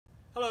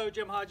Hello,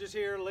 Jim Hodges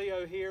here,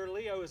 Leo here.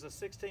 Leo is a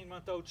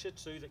 16-month-old Shih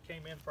Tzu that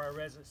came in for our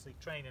residency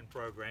training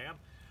program.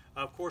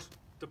 Of course,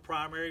 the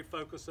primary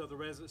focus of the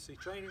residency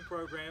training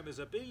program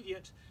is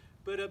obedience,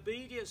 but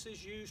obedience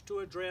is used to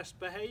address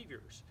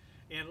behaviors.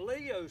 In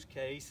Leo's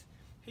case,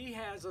 he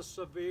has a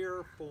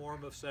severe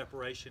form of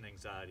separation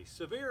anxiety.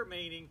 Severe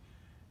meaning,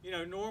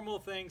 normal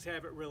things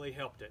haven't really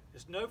helped it.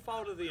 It's no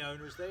fault of the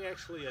owners. They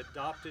actually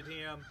adopted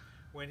him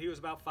when he was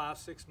about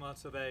 5-6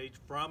 months of age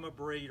from a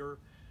breeder.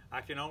 I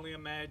can only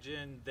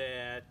imagine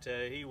that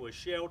he was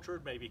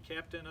sheltered, maybe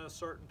kept in a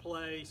certain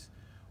place.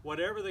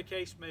 Whatever the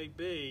case may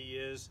be,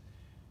 is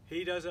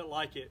he doesn't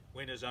like it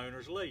when his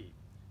owners leave.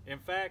 In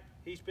fact,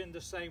 he's been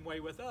the same way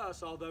with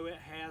us, although it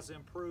has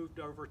improved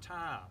over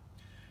time.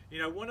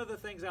 One of the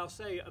things I'll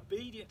say,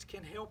 obedience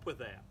can help with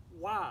that.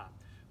 Why?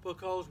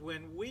 Because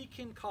when we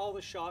can call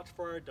the shots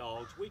for our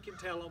dogs, we can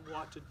tell them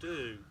what to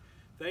do.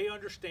 They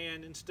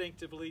understand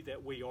instinctively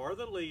that we are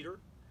the leader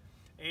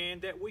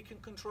and that we can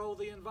control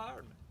the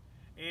environment.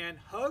 And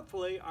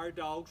hopefully our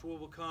dogs will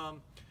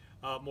become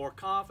more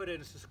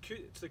confident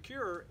and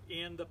secure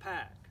in the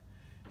pack.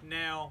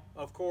 Now,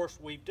 of course,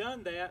 we've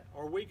done that.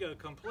 Are we going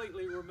to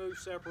completely remove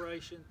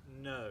separation?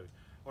 No.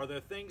 Are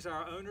there things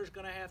our owner's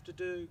going to have to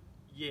do?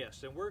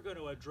 Yes, and we're going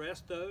to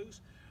address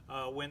those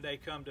when they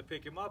come to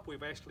pick him up.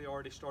 We've actually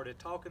already started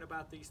talking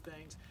about these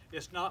things.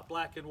 It's not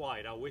black and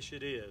white. I wish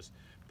it is,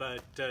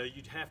 but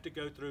you'd have to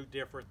go through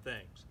different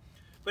things.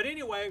 But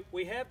anyway,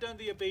 we have done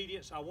the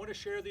obedience. I want to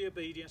share the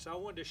obedience. I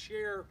wanted to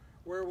share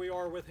where we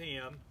are with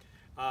him.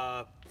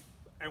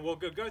 And we'll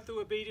go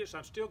through obedience.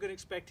 I'm still going to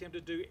expect him to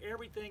do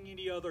everything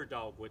any other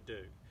dog would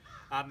do.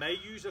 I may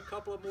use a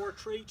couple of more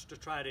treats to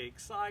try to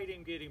excite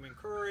him, get him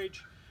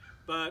encouraged.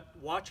 But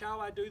watch how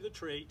I do the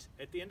treats.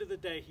 At the end of the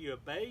day, he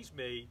obeys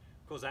me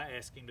because I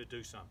ask him to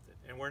do something.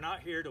 And we're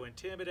not here to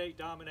intimidate,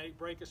 dominate,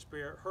 break a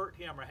spirit, hurt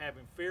him, or have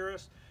him fear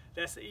us.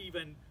 That's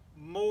even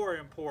more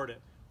important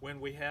when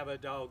we have a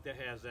dog that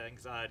has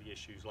anxiety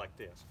issues like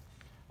this.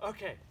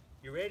 Okay,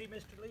 you ready,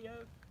 Mr. Leo?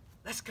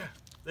 Let's go.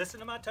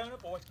 Listen to my tone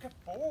of voice. Good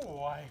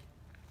boy.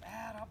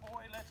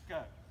 Attaboy, let's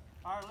go.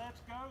 Our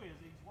let's go is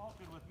he's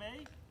walking with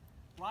me,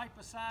 right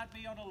beside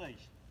me on a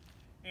leash.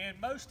 In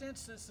most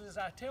instances,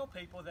 I tell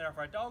people that if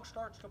our dog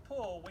starts to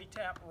pull, we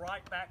tap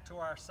right back to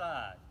our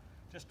side.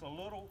 Just a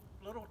little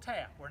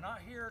tap. We're not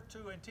here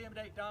to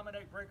intimidate,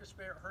 dominate, break a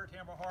spirit, hurt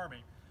him, or harm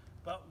him.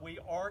 But we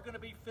are going to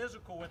be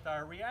physical with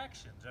our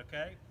reactions,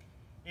 okay?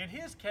 In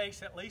his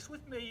case, at least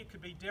with me, it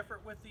could be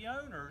different with the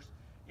owners,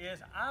 is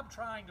I'm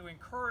trying to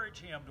encourage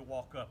him to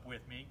walk up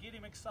with me and get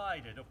him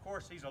excited. Of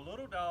course, he's a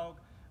little dog.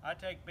 I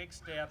take big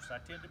steps. I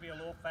tend to be a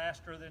little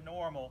faster than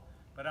normal,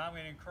 but I'm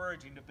going to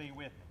encourage him to be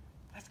with me.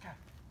 Let's go.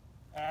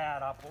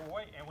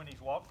 Attaboy. And when he's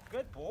walking,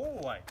 good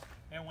boy.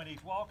 And when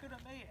he's walking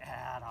at me,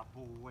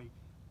 attaboy.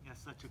 You're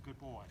such a good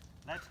boy.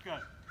 Let's go.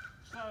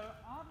 So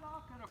I'm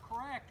not going to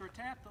correct or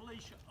tap the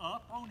leash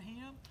up on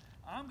him.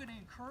 I'm going to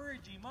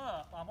encourage him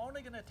up. I'm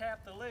only going to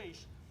tap the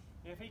leash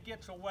if he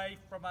gets away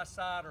from my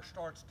side or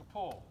starts to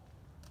pull.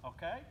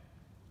 Okay?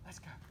 Let's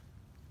go.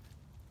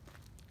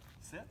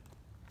 Sit.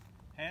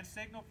 Hand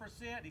signal for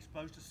sit. He's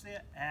supposed to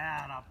sit.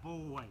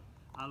 Attaboy.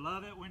 I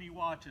love it when he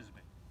watches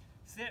me.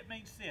 Sit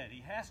means sit.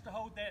 He has to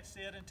hold that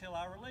sit until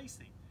I release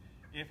him.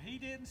 If he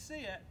didn't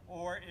sit,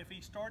 or if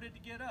he started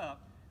to get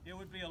up, it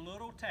would be a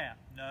little tap.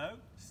 No,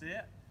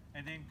 sit,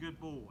 and then good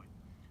boy.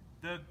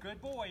 The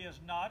good boy is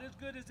not as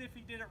good as if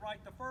he did it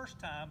right the first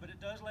time, but it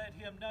does let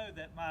him know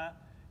that my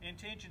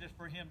intention is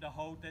for him to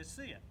hold that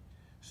sit.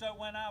 So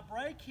when I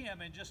break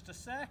him in just a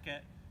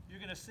second, you're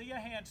going to see a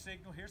hand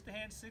signal. Here's the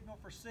hand signal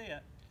for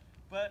sit,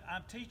 but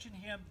I'm teaching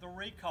him the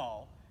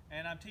recall,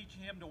 and I'm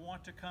teaching him to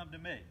want to come to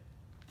me.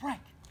 Break.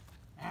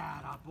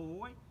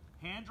 Attaboy.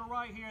 Hands are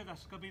right here.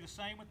 That's going to be the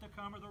same with the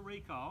come or the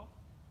recall.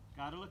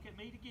 Got to look at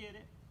me to get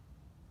it.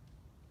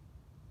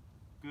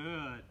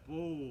 Good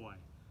boy.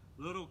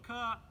 Little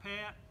cut,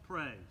 pat,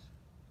 praise.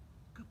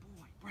 Good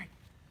boy, break.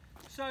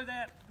 So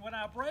that when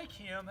I break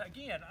him,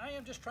 again, I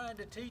am just trying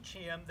to teach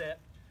him that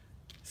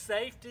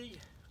safety,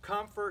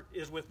 comfort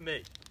is with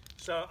me.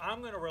 So I'm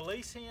going to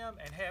release him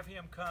and have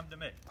him come to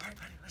me. All right,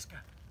 buddy, let's go.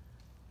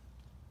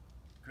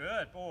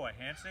 Good boy.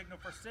 Hand signal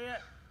for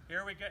sit.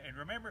 Here we go. And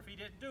remember, if he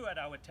didn't do it,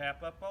 I would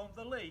tap up on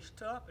the leash,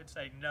 tup, and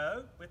say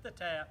no with the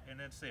tap, and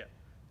then sit.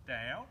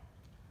 Down.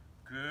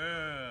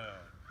 Good.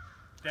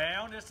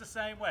 Down is the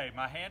same way.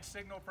 My hand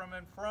signal from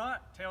in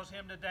front tells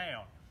him to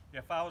down.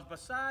 If I was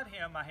beside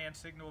him, my hand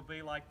signal would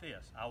be like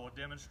this. I will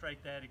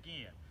demonstrate that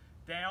again.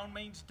 Down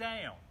means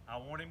down. I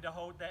want him to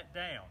hold that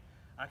down.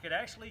 I could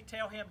actually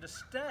tell him to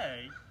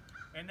stay,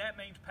 and that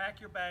means pack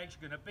your bags.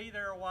 You're going to be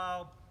there a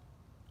while.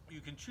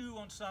 You can chew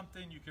on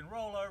something. You can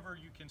roll over.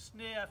 You can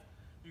sniff.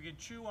 You can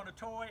chew on a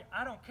toy.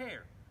 I don't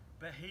care.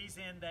 But he's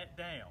in that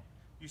down.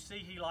 You see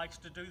he likes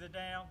to do the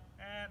down?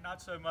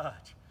 Not so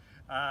much.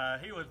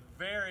 He was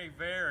very,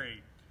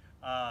 very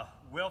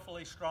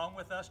willfully strong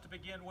with us to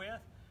begin with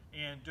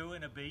in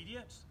doing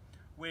obedience,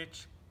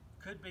 which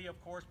could be, of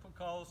course,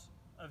 because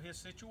of his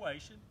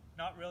situation.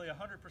 Not really 100%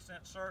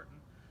 certain,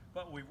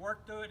 but we've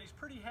worked through it. He's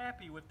pretty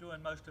happy with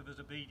doing most of his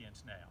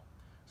obedience now.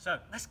 So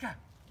let's go.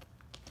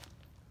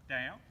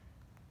 Down.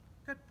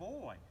 Good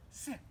boy.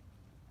 Sit.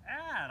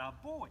 Atta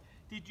boy.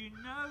 Did you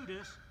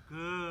notice?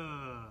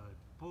 Good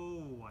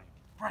boy.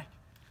 Break.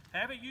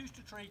 Haven't used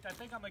a treat. I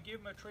think I'm going to give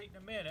him a treat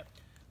in a minute.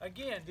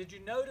 Again, did you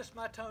notice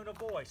my tone of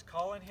voice?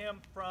 Calling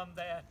him from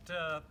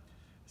that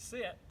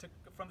sit,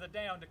 from the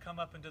down to come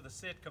up into the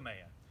sit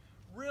command.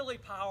 Really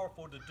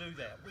powerful to do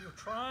that. We were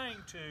trying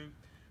to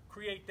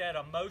create that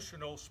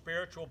emotional,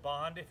 spiritual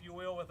bond, if you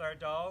will, with our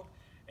dog.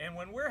 And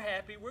when we're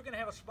happy, we're going to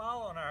have a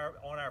smile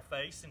on our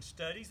face. And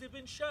studies have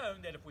been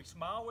shown that if we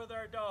smile with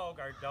our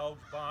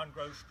dog's bond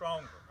grows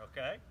stronger,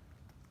 okay?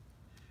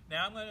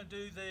 Now I'm going to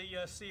do the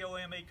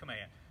COME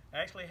command. I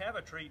actually have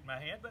a treat in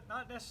my hand, but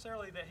not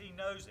necessarily that he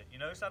knows it. You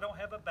notice I don't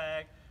have a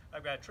bag.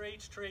 I've got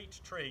treats, treats,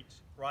 treats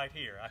right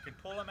here. I can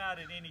pull them out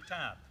at any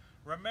time.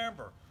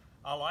 Remember,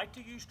 I like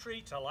to use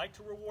treats. I like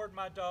to reward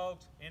my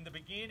dogs. In the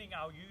beginning,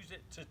 I'll use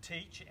it to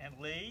teach and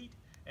lead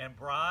and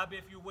bribe,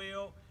 if you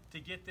will,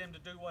 to get them to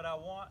do what I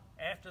want.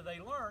 After they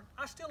learn,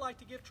 I still like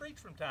to give treats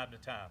from time to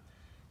time.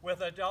 With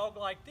a dog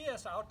like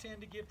this, I'll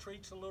tend to give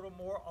treats a little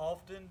more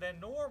often than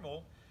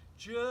normal,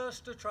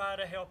 just to try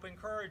to help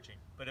encourage him.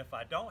 But if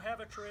I don't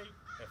have a treat,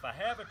 if I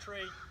have a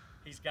treat,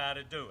 he's got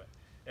to do it.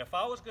 If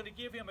I was going to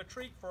give him a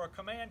treat for a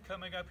command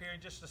coming up here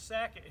in just a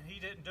second and he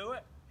didn't do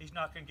it, he's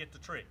not going to get the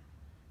treat.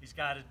 He's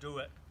got to do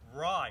it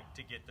right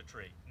to get the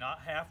treat,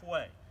 not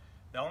halfway.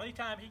 The only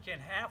time he can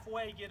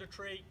halfway get a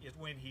treat is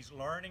when he's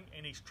learning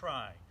and he's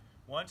trying.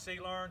 Once he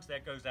learns,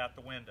 that goes out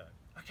the window.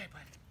 Okay,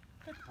 buddy.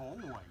 Good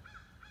boy.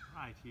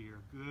 Right here.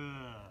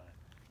 Good.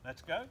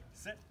 Let's go.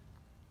 Sit.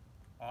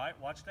 All right,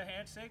 watch the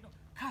hand signal.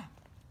 Come.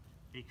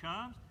 He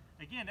comes.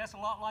 Again, that's a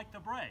lot like the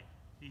break.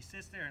 He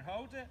sits there and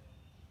holds it.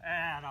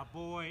 Atta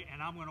boy,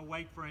 and I'm going to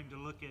wait for him to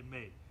look at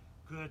me.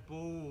 Good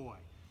boy.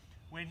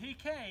 When he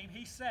came,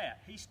 he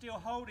sat. He's still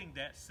holding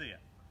that sit.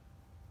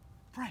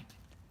 Break.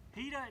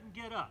 He doesn't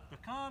get up. The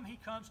come, he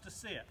comes to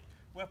sit.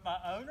 With my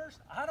owners,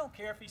 I don't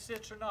care if he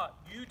sits or not.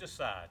 You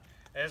decide,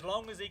 as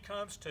long as he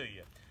comes to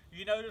you.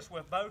 You notice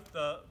with both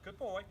the, good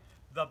boy,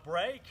 the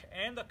break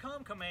and the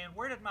come command,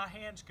 where did my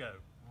hands go?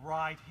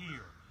 Right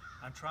here.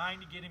 I'm trying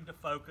to get him to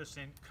focus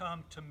and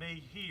come to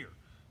me here.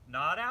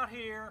 Not out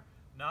here,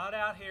 not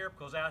out here,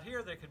 because out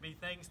here there could be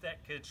things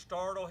that could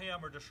startle him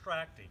or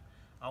distract him.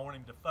 I want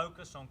him to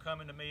focus on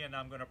coming to me, and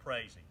I'm going to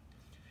praise him.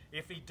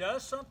 If he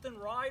does something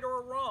right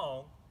or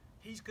wrong,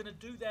 he's going to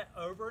do that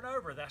over and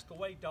over. That's the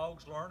way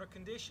dogs learn or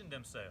condition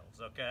themselves,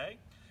 okay?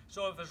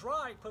 So if it's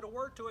right, put a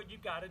word to it,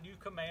 you've got a new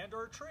command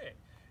or a trick.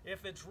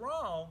 If it's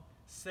wrong,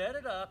 set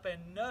it up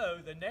and know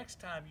the next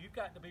time you've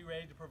got to be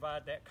ready to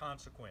provide that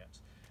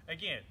consequence.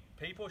 Again,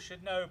 people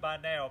should know by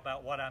now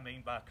about what I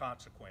mean by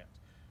consequence.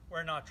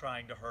 We're not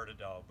trying to hurt a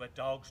dog, but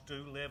dogs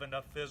do live in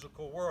a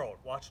physical world.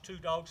 Watch two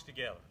dogs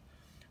together.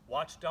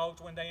 Watch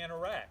dogs when they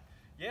interact.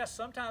 Yes,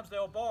 sometimes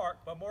they'll bark,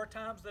 but more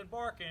times than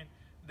barking,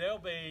 they'll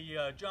be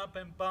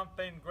jumping,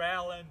 bumping,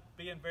 growling,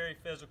 being very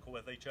physical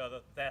with each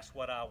other. That's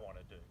what I want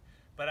to do.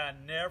 But I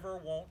never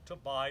want to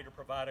bite or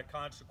provide a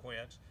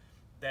consequence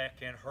that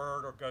can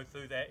hurt or go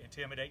through that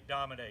intimidate,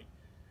 dominate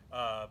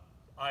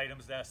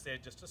items that I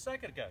said just a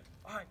second ago.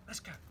 All right, let's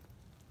go.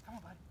 Come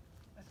on, buddy.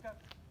 Let's go.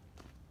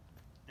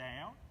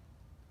 Down.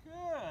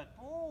 Good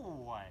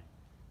boy.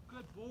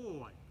 Good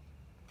boy.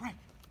 Break.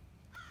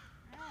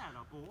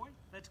 Atta boy.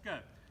 Let's go.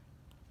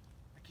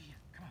 Again,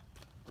 come on.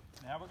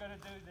 Now we're going to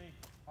do the,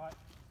 all right,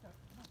 come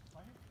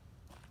on,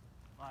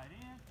 right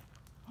here.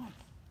 Right in.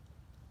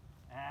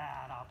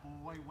 Atta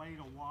boy, way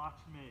to watch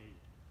me.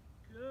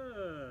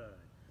 Good.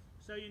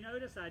 So you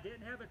notice I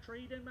didn't have a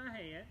treat in my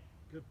hand.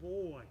 Good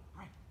boy.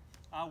 Right.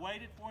 I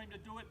waited for him to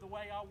do it the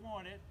way I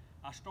wanted.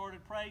 I started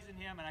praising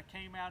him and I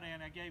came out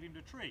and I gave him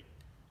the treat.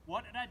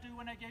 What did I do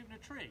when I gave him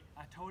the treat?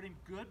 I told him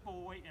good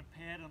boy and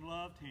pet and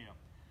loved him.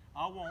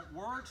 I want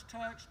words,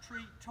 touch,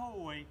 treat,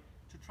 toy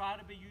to try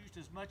to be used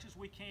as much as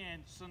we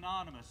can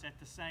synonymous at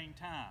the same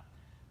time.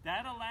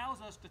 That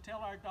allows us to tell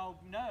our dog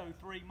no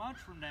 3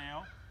 months from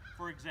now,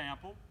 for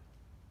example,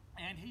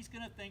 and he's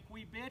going to think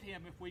we bit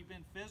him if we've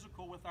been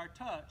physical with our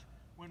touch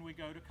when we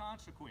go to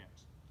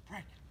consequence.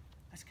 Break.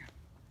 Let's go.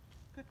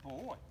 Good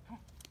boy. Come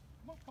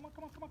on. Come on,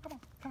 come on, come on, come on,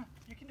 come on.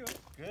 You can do it.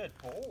 Good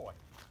boy.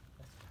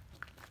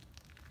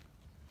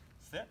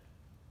 Sit.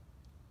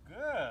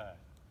 Good.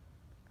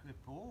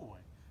 Good boy.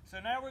 So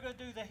now we're going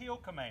to do the heel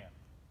command.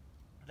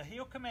 The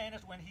heel command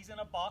is when he's in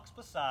a box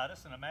beside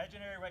us, an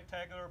imaginary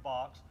rectangular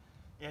box.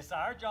 It's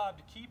our job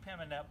to keep him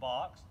in that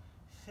box.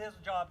 It's his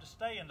job to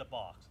stay in the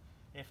box.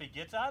 If he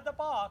gets out of the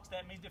box,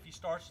 that means if he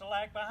starts to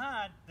lag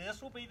behind,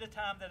 this will be the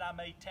time that I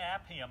may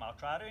tap him. I'll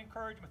try to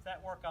encourage him. If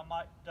that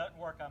doesn't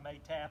work, I may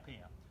tap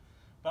him.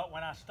 But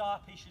when I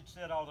stop, he should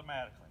sit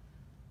automatically.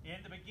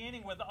 In the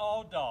beginning with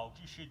all dogs,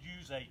 you should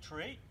use a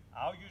treat.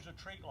 I'll use a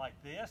treat like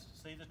this.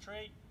 See the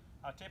treat?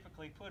 I'll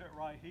typically put it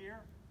right here,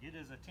 get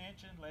his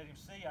attention, let him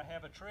see I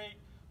have a treat.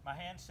 My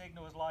hand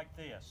signal is like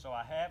this, so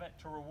I have it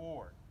to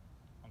reward.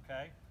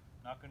 Okay?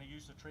 Not going to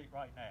use the treat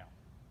right now.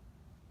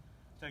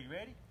 So you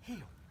ready?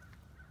 Heel.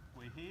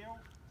 We heel,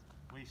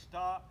 We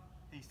stop,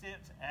 he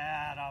sits,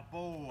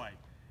 attaboy.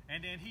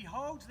 And then he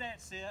holds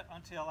that sit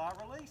until I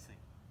release him.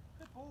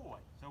 Good boy.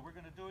 So we're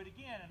gonna do it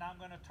again, and I'm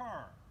gonna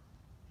turn.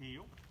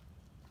 Heel,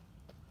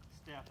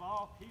 step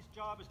off. His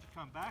job is to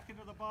come back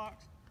into the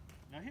box.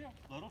 Now here,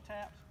 little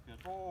taps,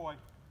 good boy.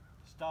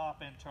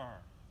 Stop and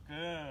turn,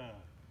 good.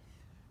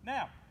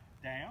 Now,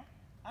 down.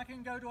 I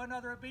can go to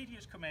another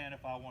obedience command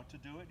if I want to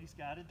do it. He's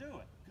got to do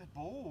it. Good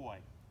boy.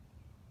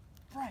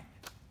 Break.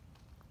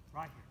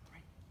 Right here.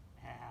 Break.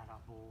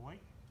 Attaboy.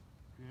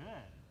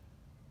 Good.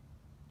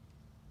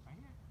 Right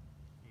here.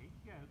 There you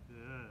go.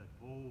 Good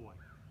boy.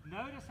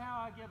 Notice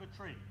how I give a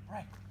treat.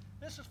 Break.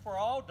 This is for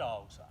all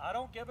dogs. I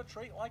don't give a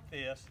treat like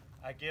this.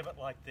 I give it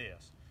like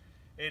this.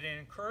 It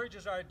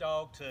encourages our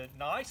dog to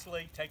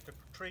nicely take the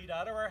treat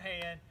out of our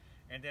hand,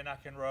 and then I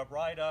can rub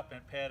right up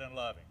and pet and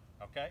love him.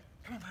 Okay?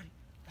 Come on, buddy.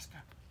 Let's go.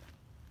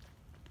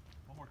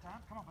 One more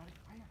time. Come on, buddy.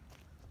 Right here.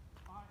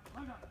 All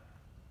right, load up.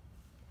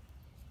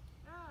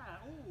 Ah,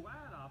 ooh,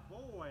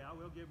 attaboy. I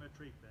will give him a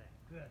treat for that.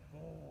 Good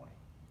boy.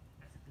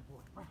 That's a good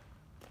boy. Right.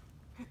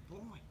 Good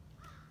boy.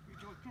 You're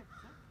doing good.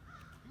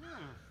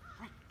 Good.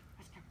 Right.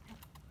 Let's go.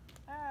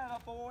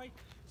 Attaboy.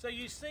 So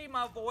you see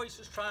my voice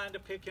is trying to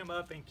pick him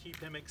up and keep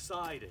him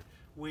excited.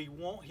 We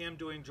want him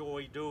to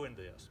enjoy doing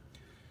this.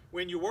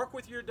 When you work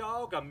with your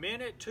dog, a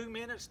minute, 2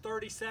 minutes,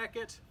 30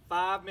 seconds,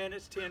 5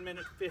 minutes, 10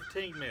 minutes,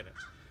 15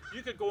 minutes.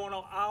 You could go on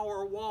an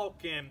hour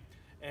walk and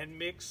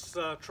mix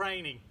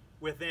training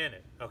within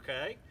it,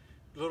 okay?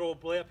 Little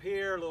blip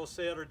here, little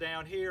setter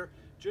down here,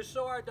 just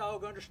so our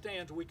dog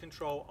understands we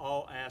control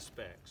all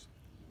aspects.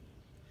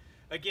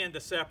 Again,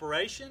 the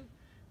separation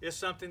is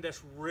something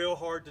that's real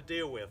hard to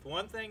deal with.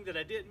 One thing that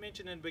I didn't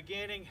mention in the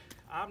beginning,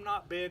 I'm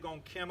not big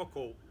on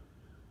chemical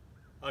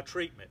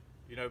treatment,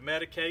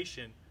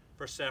 medication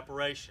for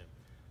separation.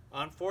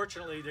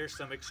 Unfortunately, there's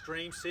some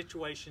extreme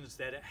situations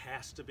that it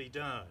has to be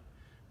done,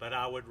 but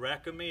I would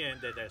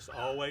recommend that that's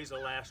always a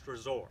last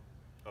resort,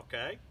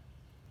 okay?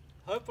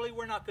 Hopefully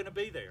we're not gonna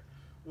be there.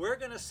 We're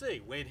gonna see.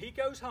 When he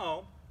goes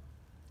home,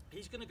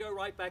 he's gonna go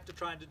right back to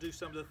trying to do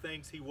some of the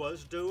things he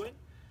was doing,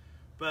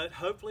 but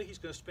hopefully he's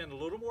gonna spend a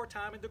little more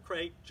time in the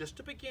crate just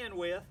to begin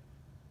with.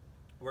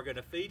 We're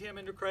gonna feed him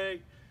in the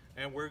crate,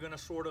 and we're gonna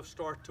sort of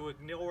start to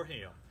ignore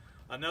him.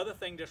 Another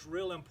thing that's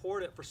real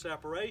important for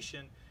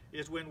separation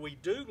is when we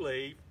do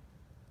leave,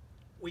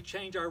 we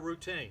change our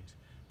routines.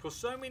 Because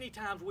so many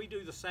times we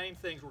do the same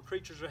things, we're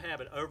creatures of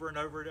habit over and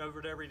over and over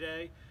and every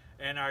day,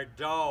 and our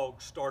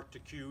dogs start to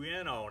cue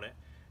in on it.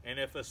 And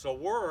if it's a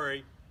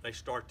worry, they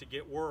start to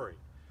get worried.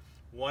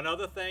 One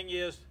other thing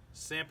is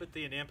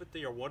sympathy and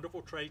empathy are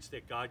wonderful traits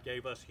that God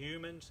gave us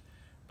humans,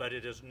 but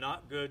it is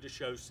not good to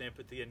show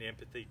sympathy and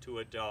empathy to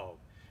a dog.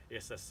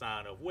 It's a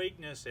sign of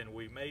weakness, and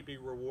we may be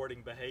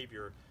rewarding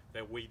behavior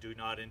that we do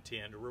not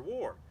intend to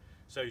reward.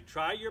 So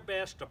try your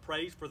best to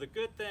praise for the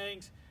good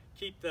things,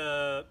 keep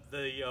the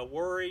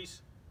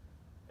worries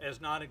as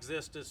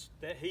non-existent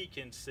that he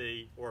can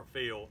see or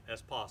feel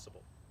as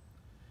possible.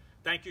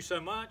 Thank you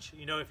so much.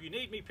 If you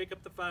need me, pick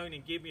up the phone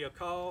and give me a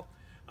call.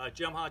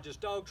 Jim Hodges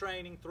Dog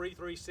Training,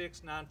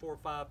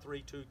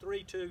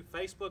 336-945-3232.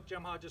 Facebook,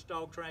 Jim Hodges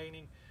Dog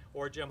Training,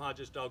 or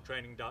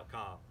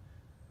jimhodgesdogtraining.com.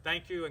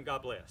 Thank you, and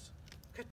God bless.